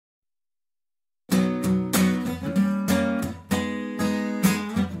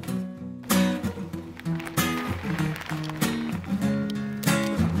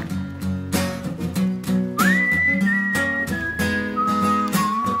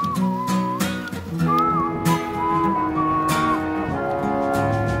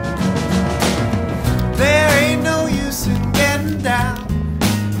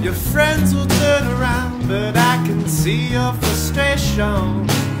see your frustration.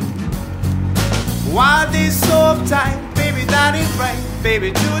 Why they so uptight? Baby, that ain't right. Baby,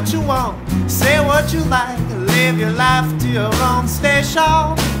 do what you want, say what you like, live your life to your own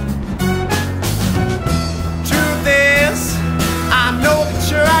station. Truth is, I know that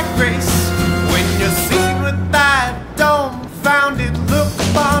you're at grace when you're seen with that dumbfounded look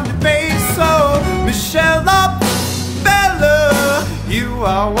upon your face. So, Michella Bella, you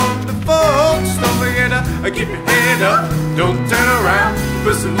are wonderful. Just don't forget to keep your head up, don't turn around.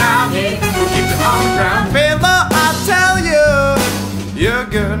 Personality will keep you on the ground. Bella, I tell you, you're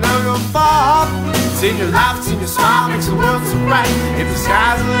gonna go far. See your life, see your smile, makes the world so bright. If the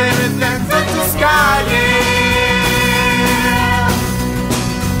sky's the limit, then touch the sky, yeah.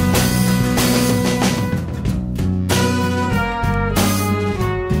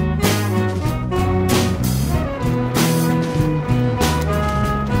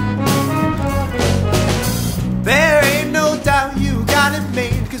 There ain't no doubt you got it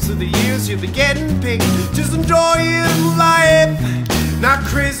made, 'cause of the years you've been getting paid. Just enjoying life, not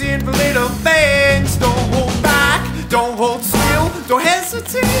crazy and for little things. Don't hold back, don't hold still, don't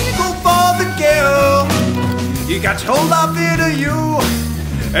hesitate, go for the kill. You got your whole love into you,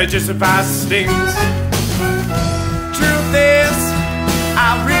 and just a fast stings. Truth is, I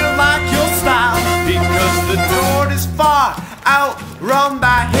really like your style, because the door is far out, run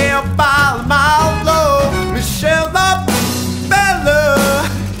by hair by a mile low. Michella Bella,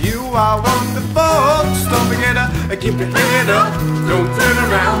 you are wonderful. Just don't forget to keep your head up, don't turn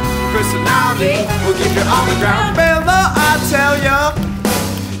around. Personality will keep you on the ground. Bella, I tell ya,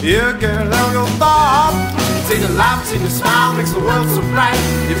 you're gonna go far. See the light, see the smile, makes the world so bright.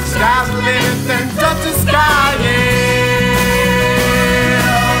 If the sky's the limit, then touch the sky, yeah.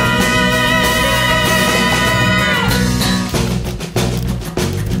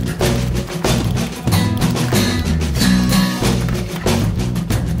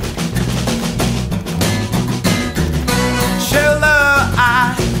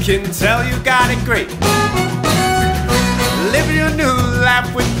 Can tell you got it great. Living your new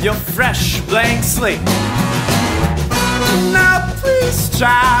life with your fresh blank slate. Now please,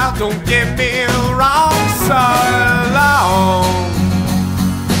 child, don't get me wrong, so long.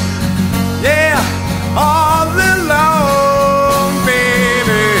 Yeah, all alone,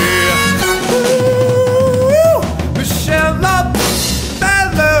 baby. Ooh, Michella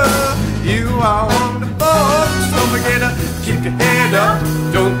Bella, you are wonderful. Just don't forget to keep your head up,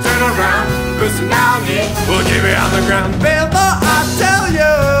 don't turn around. Personality will keep you on the ground. Bella, I tell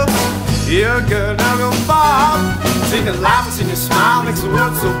you, you're gonna go far. See the light, see your smile, makes the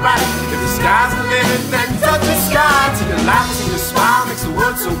world so bright. If the sky's the limit, then touch the sky. See the light, see your smile, makes the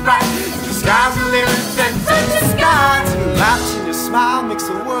world so bright. If the sky's the limit, then touch the sky. See the light, see your smile, makes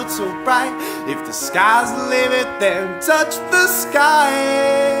the world so bright. If the sky's the limit, then touch the sky.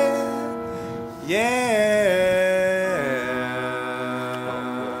 Yeah.